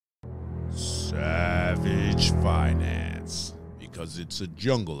Savage Finance, because it's a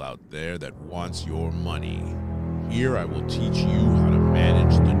jungle out there that wants your money. Here I will teach you how to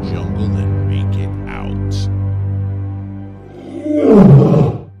manage the jungle and make it out.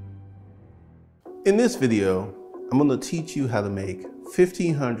 In this video, I'm going to teach you how to make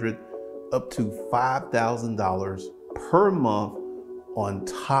 $1,500 up to $5,000 per month on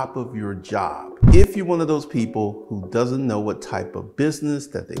top of your job. If you're one of those people who doesn't know what type of business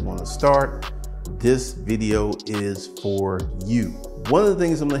that they want to start, this video is for you. One of the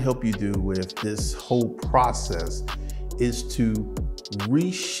things I'm going to help you do with this whole process is to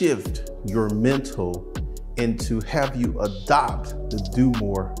reshift your mental and to have you adopt the do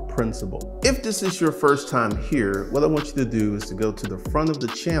more principle. If this is your first time here, what I want you to do is to go to the front of the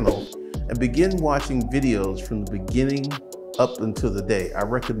channel and begin watching videos from the beginning up until the day. I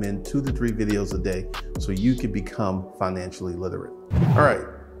recommend 2 to 3 videos a day so you can become financially literate. All right,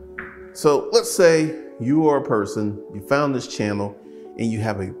 so let's say you are a person, you found this channel and you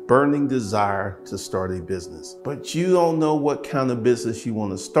have a burning desire to start a business, but you don't know what kind of business you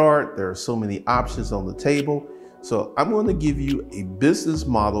want to start. There are so many options on the table. So I'm going to give you a business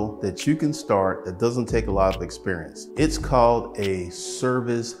model that you can start that doesn't take a lot of experience. It's called a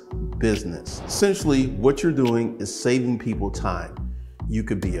service business. Essentially, what you're doing is saving people time. You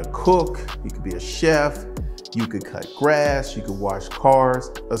could be a cook, you could be a chef, you could cut grass, you could wash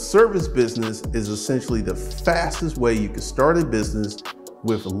cars. A service business is essentially the fastest way you can start a business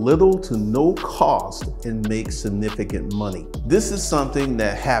with little to no cost and make significant money. This is something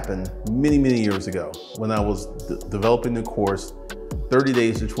that happened many years ago when I was developing the course 30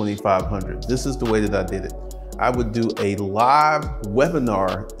 Days to 2,500. This is the way that I did it. I would do a live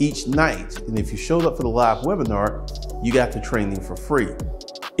webinar each night, and if you showed up for the live webinar, you got the training for free.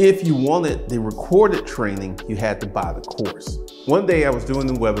 If you wanted the recorded training, you had to buy the course. One day I was doing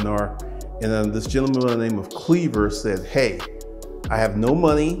the webinar, and this gentleman by the name of Cleaver said, "Hey, I have no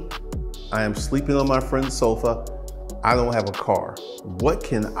money. I am sleeping on my friend's sofa. I don't have a car. What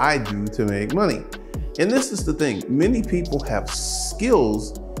can I do to make money?" And this is the thing. Many people have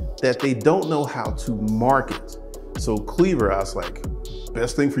skills that they don't know how to market. So Cleaver, I was like,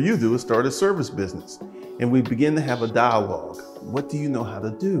 best thing for you to do is start a service business. And we begin to have a dialogue. What do you know how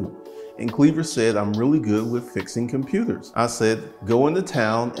to do? And Cleaver said, "I'm really good with fixing computers." I said, "Go into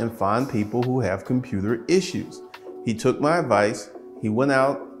town and find people who have computer issues." He took my advice. He went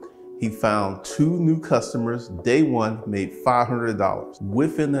out, he found 2 new customers. Day 1 made $500.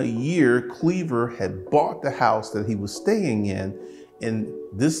 Within a year, Cleaver had bought the house that he was staying in. And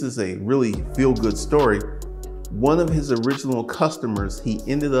this is a really feel-good story. One of his original customers, he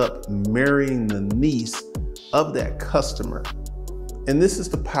ended up marrying the niece of that customer. And this is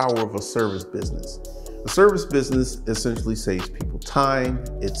the power of a service business. A service business essentially saves people time,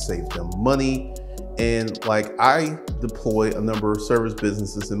 it saves them money. And like, I deploy a number of service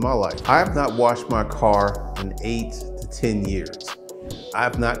businesses in my life. I have not washed my car in 8 to 10 years. I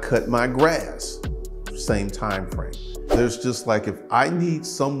have not cut my grass, same time frame. There's just like, if I need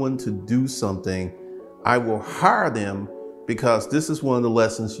someone to do something, I will hire them, because this is one of the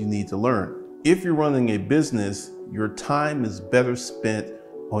lessons you need to learn. If you're running a business, your time is better spent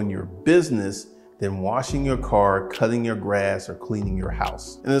on your business than washing your car, cutting your grass, or cleaning your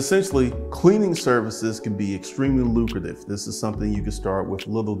house. And essentially, cleaning services can be extremely lucrative. This is something you can start with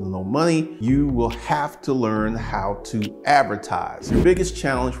little to no money. You will have to learn how to advertise. Your biggest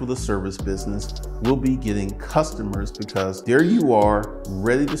challenge with a service business will be getting customers, because there you are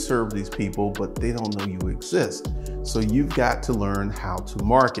ready to serve these people, but they don't know you exist. So you've got to learn how to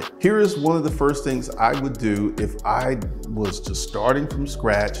market. Here is one of the first things I would do if I was just starting from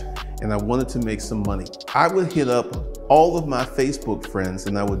scratch and I wanted to make some money. I would hit up all of my Facebook friends,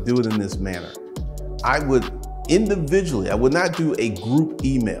 and I would do it in this manner. I would individually, I would not do a group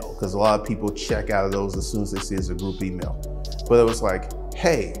email, because a lot of people check out of those as soon as they see it's a group email. But it was like,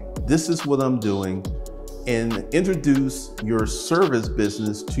 "Hey, this is what I'm doing," and introduce your service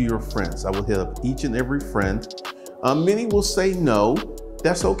business to your friends. I would hit up each and every friend. Many will say no,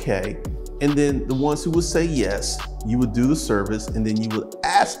 that's okay. And then the ones who would say yes, you would do the service, and then you would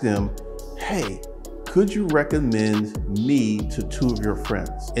ask them, "Hey, could you recommend me to 2 of your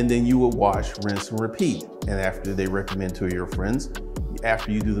friends?" And then you would wash, rinse, and repeat. And after they recommend 2 of your friends,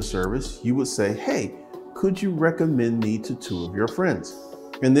 after you do the service, you would say, "Hey, could you recommend me to 2 of your friends?"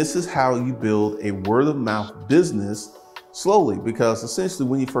 And this is how you build a word of mouth business slowly, because essentially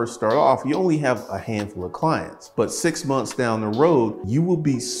when you first start off, you only have a handful of clients. But 6 months down the road, you will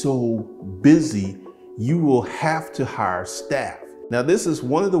be so busy, you will have to hire staff. Now, this is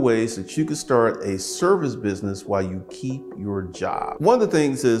one of the ways that you can start a service business while you keep your job. One of the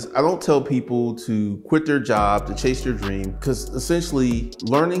things is I don't tell people to quit their job to chase their dream, because essentially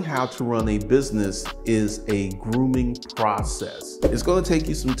learning how to run a business is a grooming process. It's going to take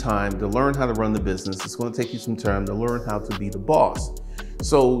you some time to learn how to run the business. It's going to take you some time to learn how to be the boss.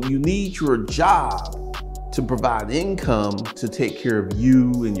 So you need your job to provide income to take care of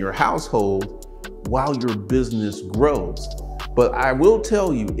you and your household while your business grows. But I will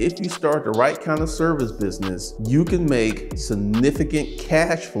tell you, if you start the right kind of service business, you can make significant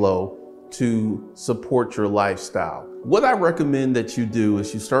cash flow to support your lifestyle. What I recommend that you do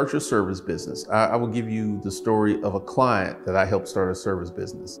is you start your service business. I will give you the story of a client that I helped start a service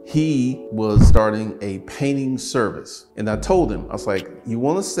business. He was starting a painting service. And I told him, I was like, you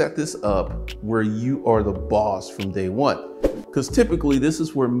want to set this up where you are the boss from day one. Because typically this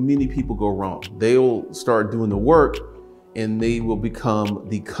is where many people go wrong. They'll start doing the work and they will become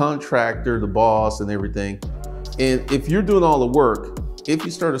the contractor, the boss and everything. And if you're doing all the work, if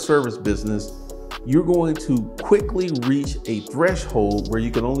you start a service business, you're going to quickly reach a threshold where you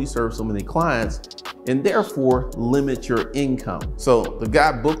can only serve so many clients and therefore limit your income. So the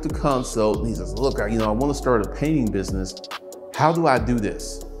guy booked a consult and he says, look, I want to start a painting business. How do I do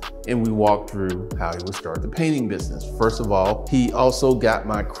this? And we walked through how he would start the painting business. First of all, he also got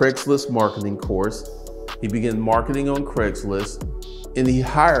my Craigslist marketing course. He began marketing on Craigslist and he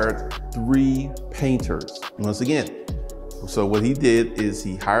hired 3 painters. Once again, so what he did is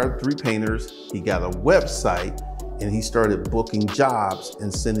he hired 3 painters, he got a website, and he started booking jobs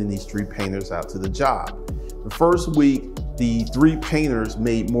and sending these 3 painters out to the job. The first week, the 3 painters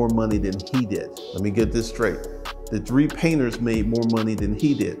made more money than he did. Let me get this straight. The 3 painters made more money than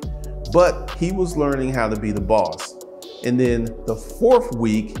he did, but he was learning how to be the boss. And then the 4th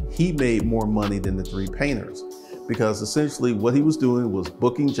week, he made more money than the 3 painters, because essentially what he was doing was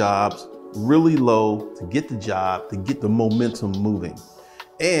booking jobs really low to get the job, to get the momentum moving.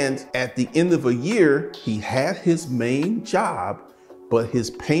 And at the end of a year, he had his main job, but his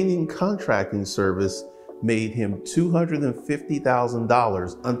painting contracting service made him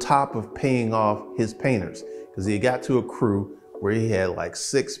 $250,000 on top of paying off his painters, because he got to a crew where he had like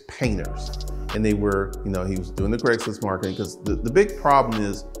 6 painters. And they were, he was doing the Craigslist marketing, because the big problem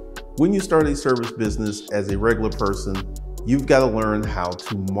is when you start a service business as a regular person, you've got to learn how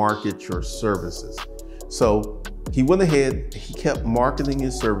to market your services. So he went ahead, he kept marketing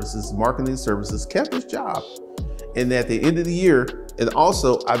his services, kept his job. And at the end of the year, and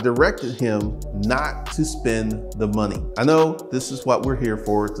also I directed him not to spend the money. I know this is what we're here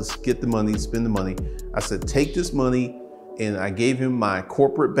for, to get the money, spend the money. I said, take this money, and I gave him my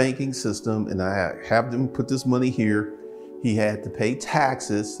corporate banking system, and I have them put this money here. He had to pay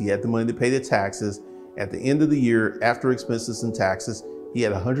taxes. He had the money to pay the taxes. At the end of the year, after expenses and taxes, he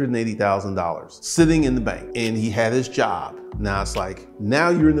had $180,000 sitting in the bank, and he had his job. Now it's like, now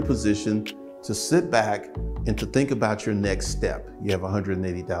you're in the position to sit back and to think about your next step. You have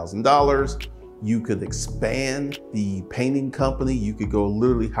 $180,000. You could expand the painting company. You could go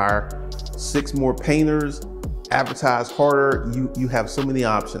literally hire 6 more painters, advertise harder. You have so many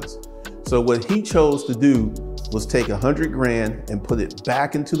options. So what he chose to do was take $100 grand and put it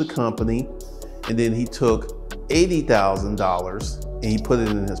back into the company. And then he took $80,000 and he put it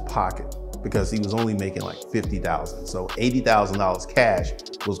in his pocket, because he was only making like $50,000. So $80,000 cash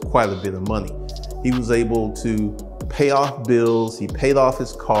was quite a bit of money. He was able to pay off bills. He paid off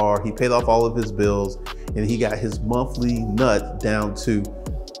his car. He paid off all of his bills, and he got his monthly nut down to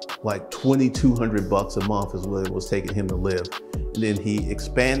like $2,200 a month is what it was taking him to live. And then he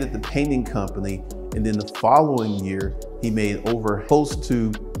expanded the painting company. And then the following year, he made over close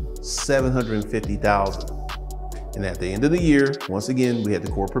to $750,000. And at the end of the year, once again, we had the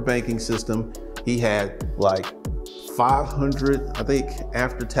corporate banking system. He had like 500, I think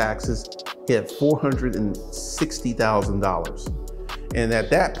after taxes, he had $460,000. And at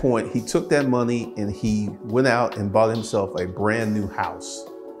that point, he took that money and he went out and bought himself a brand new house.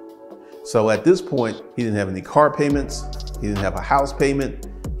 So at this point, he didn't have any car payments. He didn't have a house payment.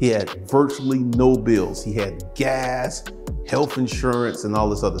 He had virtually no bills. He had gas, health insurance, and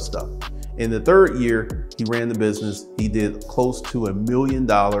all this other stuff. In the 3rd year, he ran the business. He did close to $1 million.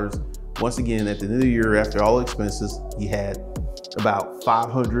 Once again, at the end of the year, after all expenses, he had about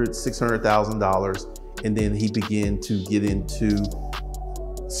 $500,000, $600,000. And then he began to get into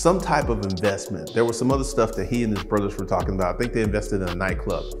some type of investment. There was some other stuff that he and his brothers were talking about. I think they invested in a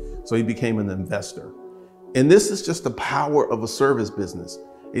nightclub. So he became an investor. And this is just the power of a service business.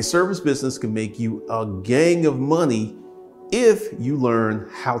 A service business can make you a gang of money if you learn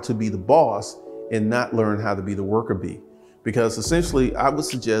how to be the boss and not learn how to be the worker bee. Because essentially, I would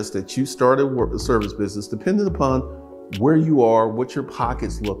suggest that you start a service business depending upon where you are, what your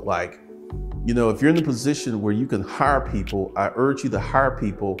pockets look like. You know, if you're in a position where you can hire people, I urge you to hire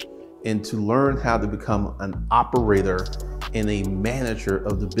people and to learn how to become an operator and a manager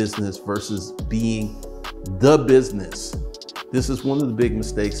of the business versus being the business. This is one of the big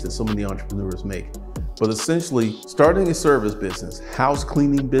mistakes that so many entrepreneurs make. But essentially, starting a service business, house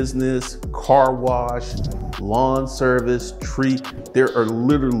cleaning business, car wash, lawn service, tree, there are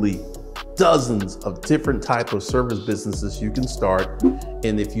literally dozens of different types of service businesses you can start.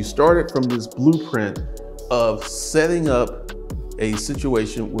 And if you start it from this blueprint of setting up a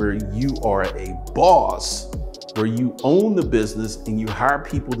situation where you are a boss, where you own the business and you hire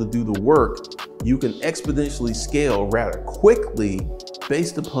people to do the work, you can exponentially scale rather quickly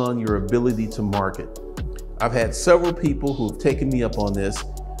based upon your ability to market. I've had several people who have taken me up on this.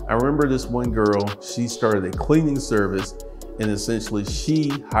 I remember this one girl, she started a cleaning service, and essentially she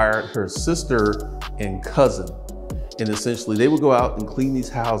hired her sister and cousin. And essentially they would go out and clean these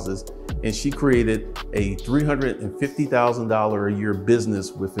houses, and she created a $350,000 a year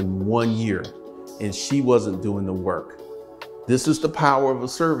business within 1 year, and she wasn't doing the work. This is the power of a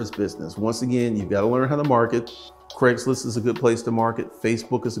service business. Once again, you've got to learn how to market. Craigslist is a good place to market.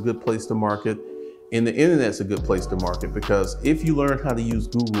 Facebook is a good place to market. And the internet's a good place to market, because if you learn how to use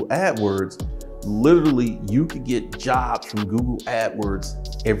Google AdWords, literally you could get jobs from Google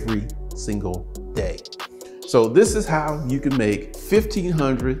AdWords every single day. So this is how you can make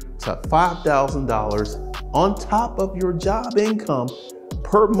 $1,500 to $5,000 on top of your job income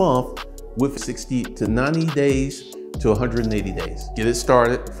per month with 60 to 90 days to 180 days. Get it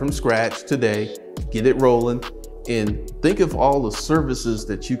started from scratch today, get it rolling, and think of all the services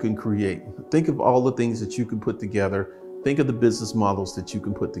that you can create. Think of all the things that you can put together. Think of the business models that you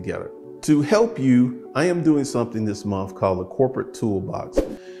can put together. To help you, I am doing something this month called a corporate toolbox.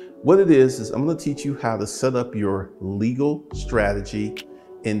 What it is I'm going to teach you how to set up your legal strategy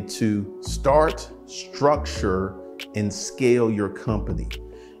and to start, structure, and scale your company.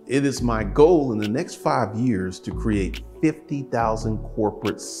 It is my goal in the next 5 years to create 50,000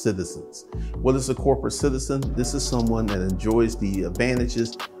 corporate citizens. What is a corporate citizen? This is someone that enjoys the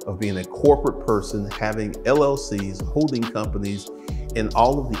advantages of being a corporate person, having LLCs, holding companies, and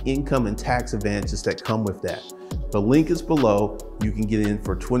all of the income and tax advantages that come with that. The link is below. You can get in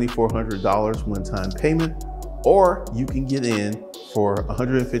for $2,400 one-time payment, or you can get in for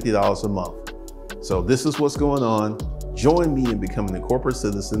 $150 a month. So this is what's going on. Join me in becoming a corporate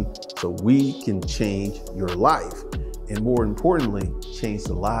citizen so we can change your life, and more importantly, change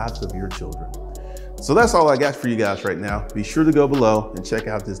the lives of your children. So that's all I got for you guys right now. Be sure to go below and check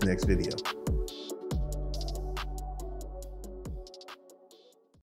out this next video.